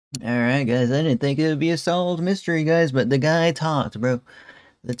Alright, guys, I didn't think it would be a solved mystery, guys, but the guy talked, bro.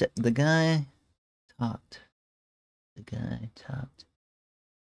 The guy talked. The guy talked.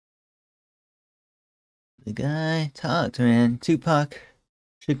 The guy talked, man. Tupac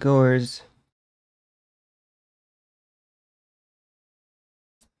Shakur's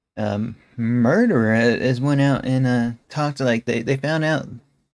murderer has went out and talked, like, they found out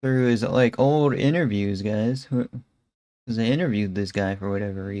through his, like, old interviews, guys. Because they interviewed this guy for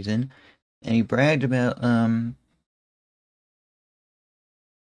whatever reason, and he bragged about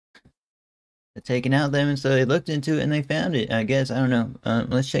taking out them, and so they looked into it and they found it. I guess, I don't know.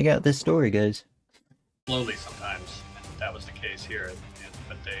 Let's check out this story, guys. Slowly sometimes, and that was the case here,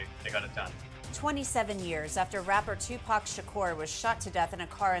 but they got it done. 27 years after rapper Tupac Shakur was shot to death in a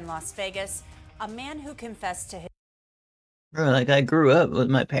car in Las Vegas, a man who confessed to his... Bro, like, I grew up with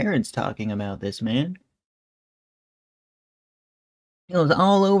my parents talking about this, man. It was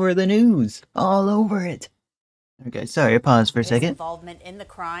all over the news. All over it. Okay, sorry, I paused for a second. involvement in the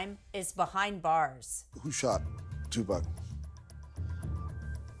crime is behind bars. Who shot Tupac?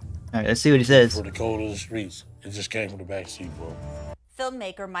 Alright, let's see what he says. For the cold of the streets. It just came from the backseat, bro.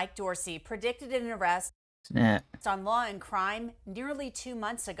 Filmmaker Mike Dorsey predicted an arrest Snap. on Law and Crime nearly 2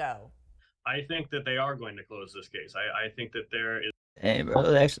 months ago. I think that they are going to close this case. I think that there is... Hey,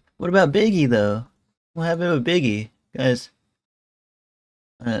 bro, actually, what about Biggie, though? What happened with Biggie? Guys,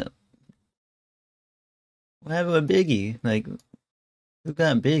 what happened with Biggie? Like, who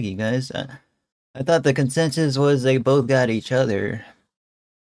got Biggie, guys? I thought the consensus was they both got each other.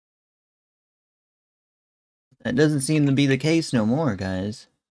 That doesn't seem to be the case no more, guys.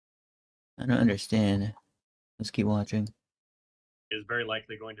 I don't understand. Let's keep watching. Is very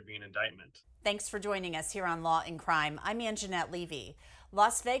likely going to be an indictment. Thanks for joining us here on Law and Crime. I'm Anjanette Levy.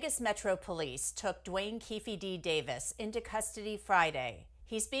 Las Vegas Metro Police took Dwayne Keefe D. Davis into custody Friday.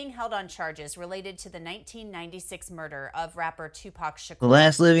 He's being held on charges related to the 1996 murder of rapper Tupac Shakur. The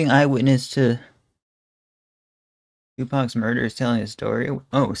last living eyewitness to Tupac's murder is telling a story.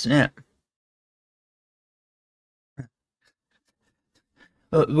 Oh, snap.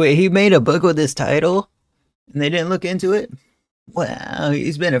 Oh, wait, he made a book with this title? And they didn't look into it? Wow,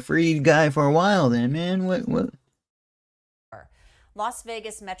 he's been a freed guy for a while then, man. What? Las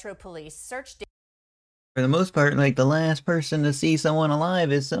Vegas Metro Police searched... For the most part, like, the last person to see someone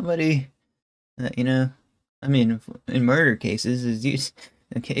alive is somebody that, you know, I mean, in murder cases, is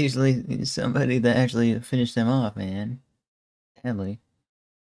occasionally somebody that actually finished them off, man. Sadly.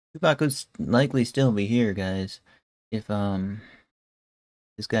 Tupac would likely still be here, guys, if,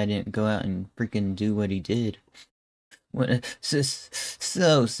 this guy didn't go out and freaking do what he did. What?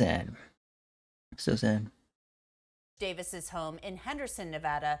 So sad. So sad. Davis's home in Henderson,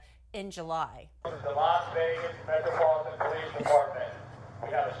 Nevada, in July. The Las Vegas Metropolitan Police Department. We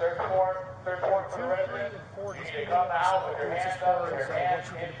have a search warrant for the resident. You need to come out with your hands up and your hands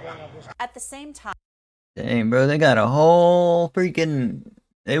empty. At the same time, Dang, bro, they got a whole freaking...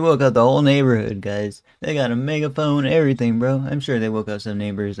 They woke up the whole neighborhood, guys. They got a megaphone, everything, bro. I'm sure they woke up some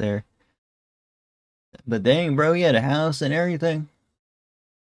neighbors there. But dang, bro, he had a house and everything.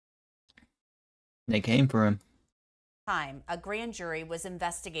 They came for him. a grand jury was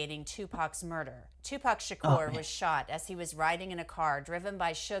investigating Tupac's murder. Tupac Shakur was shot as he was riding in a car driven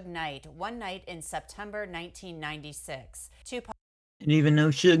by Suge Knight one night in September 1996. Tupac Didn't even know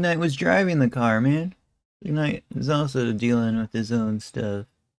Suge Knight was driving the car, man. Suge Knight is also dealing with his own stuff.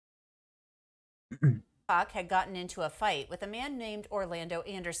 Tupac had gotten into a fight with a man named Orlando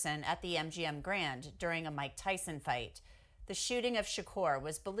Anderson at the MGM Grand during a Mike Tyson fight. The shooting of Shakur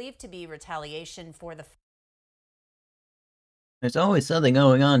was believed to be retaliation for the... There's always something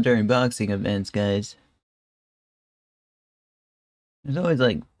going on during boxing events, guys. There's always,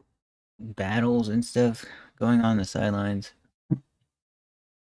 like, battles and stuff going on the sidelines. It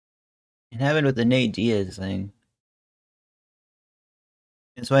happened with the Nate Diaz thing.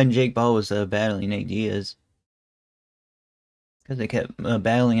 That's why Jake Paul was battling Nate Diaz. Because they kept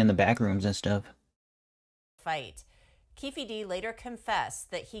battling in the back rooms and stuff. Fight. Keefe D later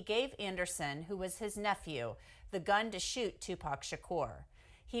confessed that he gave Anderson, who was his nephew, the gun to shoot Tupac Shakur.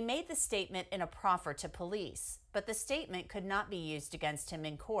 He made the statement in a proffer to police, but the statement could not be used against him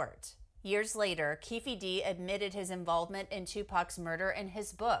in court. Years later, Keefe D admitted his involvement in Tupac's murder in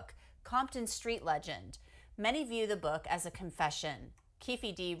his book, Compton Street Legend. Many view the book as a confession.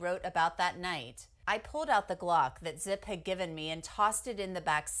 Keefe D wrote about that night. I pulled out the Glock that Zip had given me and tossed it in the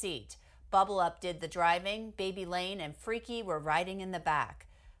back seat. Bubble Up did the driving, Baby Lane and Freaky were riding in the back.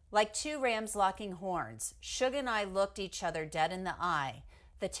 Like two rams locking horns, Suge and I looked each other dead in the eye.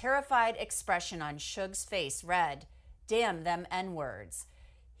 The terrified expression on Suge's face read, "Damn them N-words."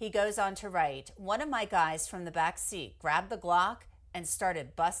 He goes on to write, "One of my guys from the back seat grabbed the Glock and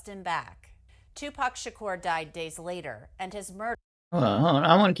started busting back." Tupac Shakur died days later, and his murder... Hold on, hold on.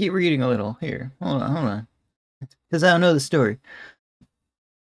 I want to keep reading a little. Here, hold on. Because I don't know the story.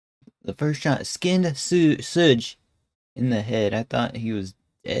 The first shot skinned Suge in the head. I thought he was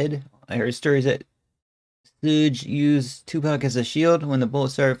dead. I heard stories that Suge used Tupac as a shield when the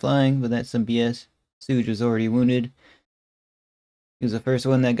bullets started flying, but that's some BS. Suge was already wounded. He was the first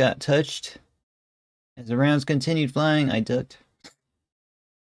one that got touched. As the rounds continued flying, I ducked.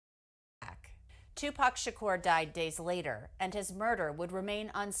 Tupac Shakur died days later, and his murder would remain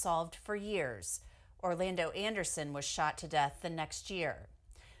unsolved for years. Orlando Anderson was shot to death the next year.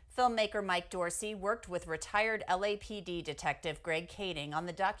 Filmmaker Mike Dorsey worked with retired LAPD detective Greg Kading on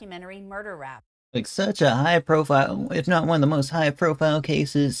the documentary Murder Rap. Like such a high profile, if not one of the most high profile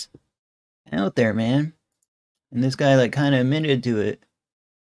cases out there, man. And this guy like kind of admitted to it.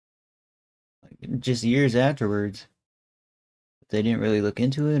 Like, just years afterwards. They didn't really look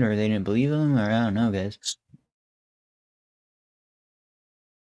into it, or they didn't believe him, or I don't know, guys.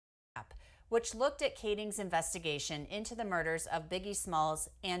 Which looked at Kading's investigation into the murders of Biggie Smalls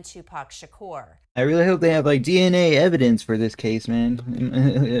and Tupac Shakur. I really hope they have like DNA evidence for this case, man.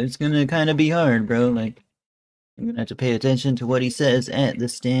 It's gonna kind of be hard, bro. Like, I'm gonna have to pay attention to what he says at the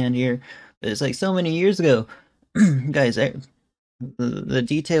stand here. But it's like so many years ago, guys. The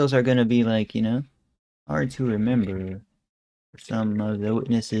details are gonna be like, you know, hard to remember for some of the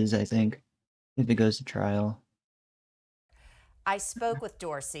witnesses. I think if it goes to trial. I spoke with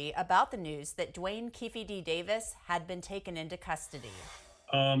Dorsey about the news that Dwayne Keefe D. Davis had been taken into custody.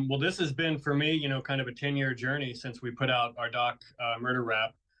 Well, this has been, for me, you know, kind of a 10-year journey since we put out our doc, Murder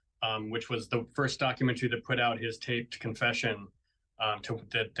Rap, which was the first documentary that put out his taped confession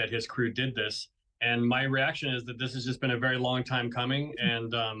that his crew did this. And my reaction is that this has just been a very long time coming.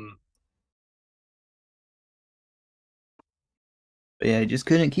 And But yeah, he just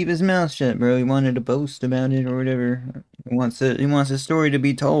couldn't keep his mouth shut, bro. He wanted to boast about it or whatever. He wants the story to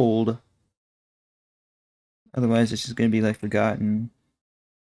be told. Otherwise, it's just gonna be like forgotten.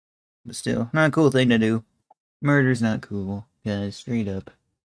 But still, not a cool thing to do. Murder's not cool, guys. Straight up.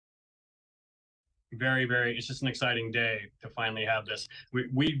 very, very, it's just an exciting day to finally have this.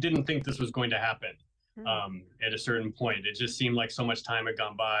 We didn't think this was going to happen at a certain point. It just seemed like so much time had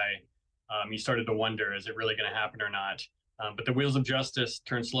gone by. You started to wonder, is it really going to happen or not? But the wheels of justice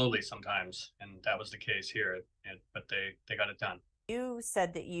turn slowly sometimes, and that was the case here. But they got it done. You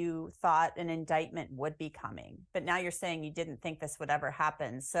said that you thought an indictment would be coming, but now you're saying you didn't think this would ever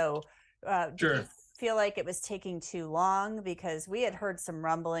happen. So do you feel like it was taking too long? Because we had heard some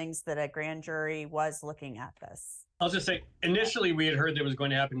rumblings that a grand jury was looking at this. I'll just say, initially we had heard that it was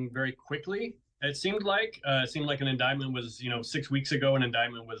going to happen very quickly. It seemed like an indictment was, 6 weeks ago, an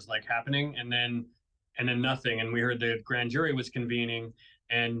indictment was like happening, and then nothing. And we heard the grand jury was convening,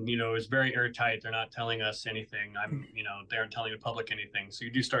 and it was very airtight. They're not telling us anything. They aren't telling the public anything. So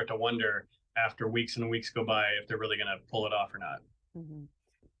you do start to wonder after weeks and weeks go by if they're really going to pull it off or not. Mm-hmm.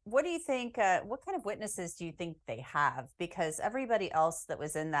 What do you think? What kind of witnesses do you think they have? Because everybody else that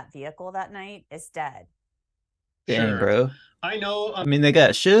was in that vehicle that night is dead. Dang, bro. I know. I mean, they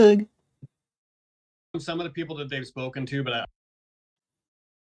got Suge. Some of the people that they've spoken to, but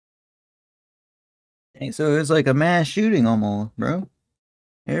Dang, so it was like a mass shooting almost, bro.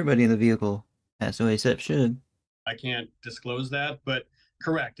 Everybody in the vehicle passed away except Suge. I can't disclose that, but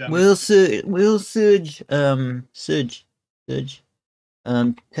correct. Will Suge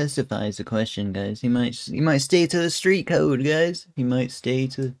testifies the question, guys. He might stay to the street code, guys. He might stay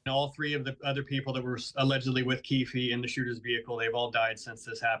to... All three of the other people that were allegedly with Keefe in the shooter's vehicle, they've all died since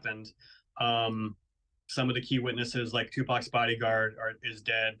this happened. Some of the key witnesses, like Tupac's bodyguard, is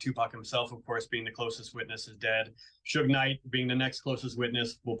dead. Tupac himself, of course, being the closest witness, is dead. Suge Knight, being the next closest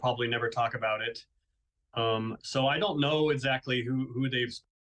witness, will probably never talk about it. So I don't know exactly who they've...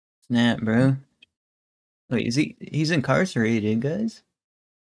 Snap, bro. Wait, he's incarcerated, guys?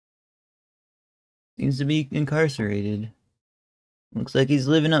 Seems to be incarcerated. Looks like he's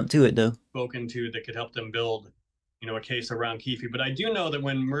living up to it, though. Spoken to that could help them build, a case around Keefe. But I do know that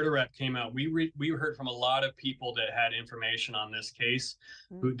when Murder Rap came out, we heard from a lot of people that had information on this case,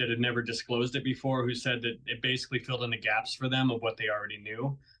 that had never disclosed it before, who said that it basically filled in the gaps for them of what they already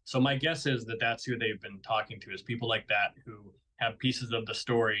knew. So my guess is that that's who they've been talking to, is people like that who have pieces of the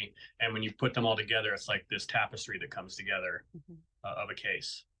story, and when you put them all together, it's like this tapestry that comes together of a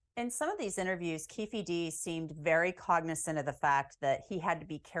case. In some of these interviews, Keefe D seemed very cognizant of the fact that he had to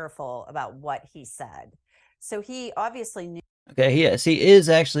be careful about what he said. So he obviously knew. Okay, yes, he is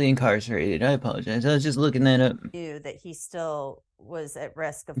actually incarcerated. I apologize. I was just looking that up. Knew that he still was at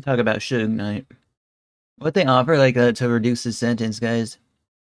risk of. Talk about Suge Knight. What they offer, like, to reduce his sentence, guys.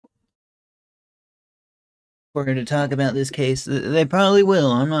 We're going to talk about this case. They probably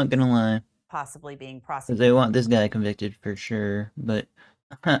will, I'm not gonna lie. Possibly being Because prosecuted. they want this guy convicted for sure. But,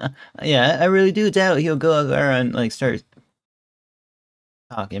 yeah, I really do doubt he'll go around and, like, start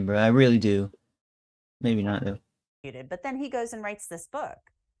talking, bro. I really do. Maybe not, though. But then he goes and writes this book.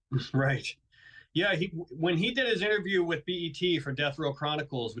 Right. Yeah, when he did his interview with BET for Death Row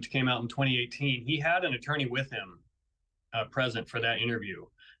Chronicles, which came out in 2018, he had an attorney with him present for that interview.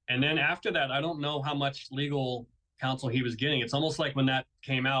 And then after that, I don't know how much legal counsel he was getting. It's almost like when that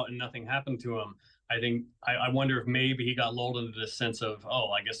came out and nothing happened to him. I wonder if maybe he got lulled into this sense of,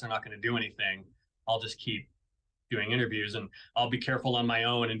 oh, I guess they're not going to do anything. I'll just keep doing interviews and I'll be careful on my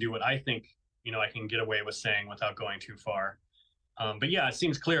own and do what I think, I can get away with saying without going too far. But yeah, it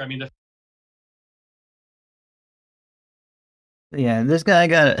seems clear. I mean, Yeah, this guy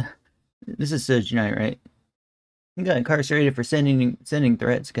this is Suge Knight, right? He got incarcerated for sending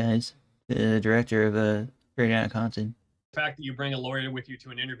threats, guys. The director of Straight Outta Compton. The fact that you bring a lawyer with you to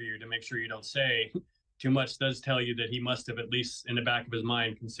an interview to make sure you don't say too much does tell you that he must have, at least in the back of his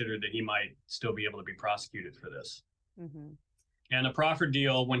mind, considered that he might still be able to be prosecuted for this. Mm-hmm. And the proffer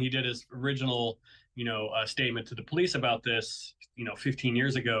deal, when he did his original, statement to the police about this, 15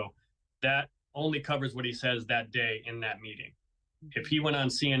 years ago, that only covers what he says that day in that meeting. If he went on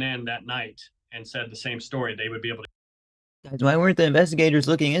CNN that night and said the same story, they would be able to. Guys, why weren't the investigators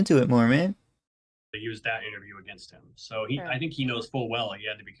looking into it more, man? They used that interview against him. So Sure. I think he knows full well he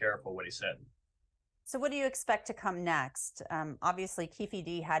had to be careful what he said. So what do you expect to come next? Obviously, Keefe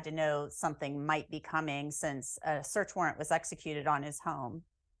D had to know something might be coming since a search warrant was executed on his home.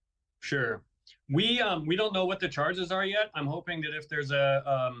 Sure. We don't know what the charges are yet. I'm hoping that if there's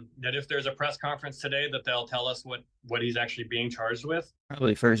a press conference today, that they'll tell us what he's actually being charged with.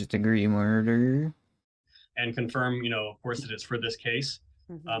 Probably first-degree murder. And confirm, of course, that it's for this case.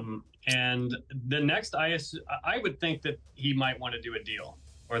 Mm-hmm. And the next, I would think that he might want to do a deal,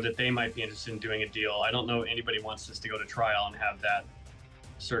 or that they might be interested in doing a deal. I don't know anybody wants this to go to trial and have that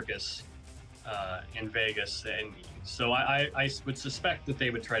circus in Vegas, and so I would suspect that they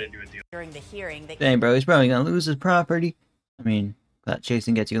would try to do a deal. During the hearing, dang, bro, he's probably gonna lose his property. I mean, clout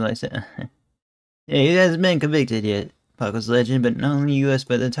chasing gets you license. Yeah, he hasn't been convicted yet. Pac was a legend, but not only U.S.,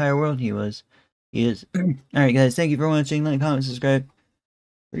 but the entire world he is. Alright, guys, thank you for watching. Like, comment, subscribe.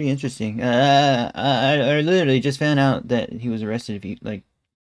 Pretty interesting. I literally just found out that he was arrested like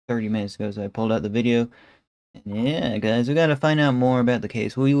 30 minutes ago, so I pulled out the video. And yeah, guys, we gotta find out more about the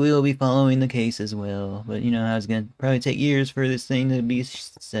case. We will be following the case as well, but you know how it's gonna probably take years for this thing to be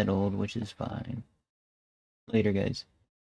settled, which is fine. Later, guys.